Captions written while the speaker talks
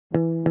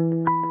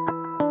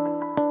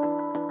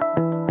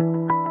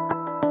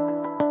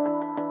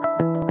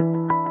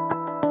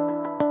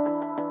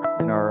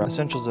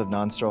Essentials of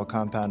non-sterile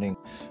compounding.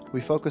 We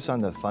focus on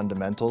the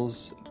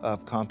fundamentals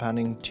of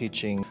compounding,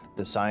 teaching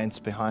the science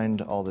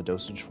behind all the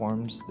dosage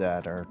forms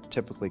that are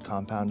typically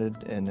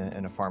compounded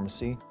in a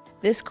pharmacy.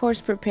 This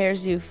course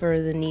prepares you for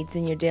the needs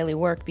in your daily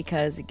work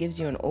because it gives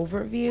you an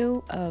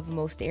overview of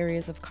most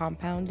areas of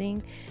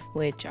compounding,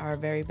 which are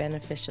very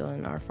beneficial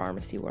in our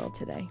pharmacy world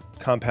today.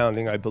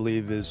 Compounding, I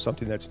believe, is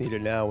something that's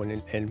needed now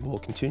and will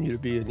continue to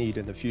be a need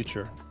in the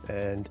future,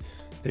 and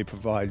they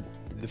provide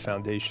the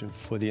foundation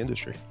for the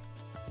industry.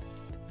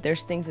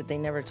 There's things that they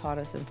never taught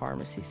us in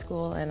pharmacy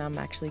school, and I'm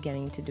actually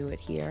getting to do it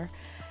here.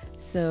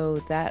 So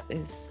that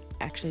is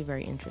actually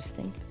very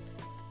interesting.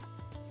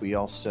 We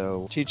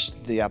also teach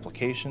the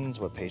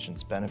applications, what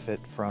patients benefit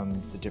from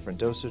the different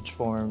dosage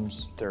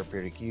forms,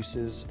 therapeutic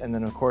uses, and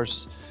then of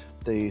course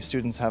the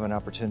students have an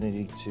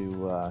opportunity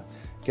to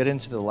get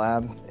into the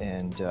lab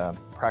and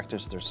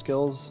practice their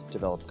skills,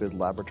 develop good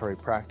laboratory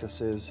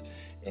practices,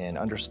 and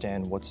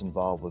understand what's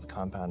involved with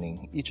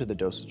compounding each of the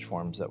dosage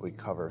forms that we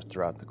cover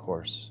throughout the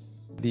course.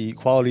 The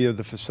quality of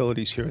the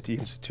facilities here at the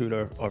Institute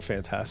are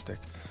fantastic.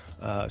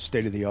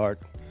 State-of-the-art,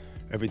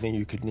 everything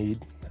you could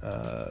need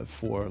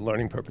for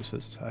learning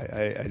purposes.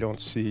 I don't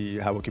see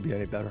how it could be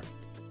any better.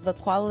 The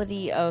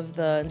quality of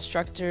the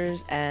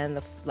instructors and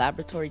the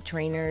laboratory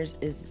trainers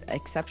is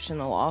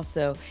exceptional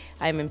also.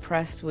 I'm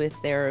impressed with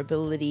their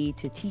ability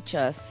to teach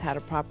us how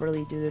to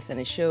properly do this, and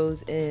it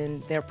shows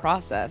in their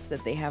process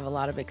that they have a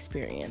lot of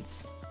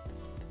experience.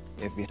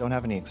 If you don't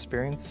have any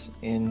experience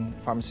in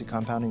pharmacy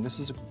compounding, this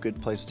is a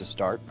good place to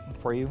start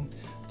for you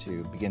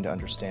to begin to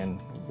understand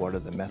what are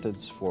the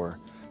methods for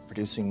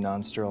producing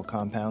non-sterile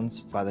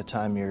compounds. By the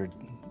time you're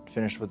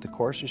finished with the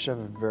course, you should have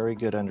a very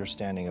good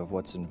understanding of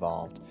what's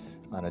involved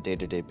on a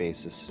day-to-day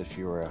basis if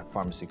you're a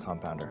pharmacy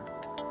compounder.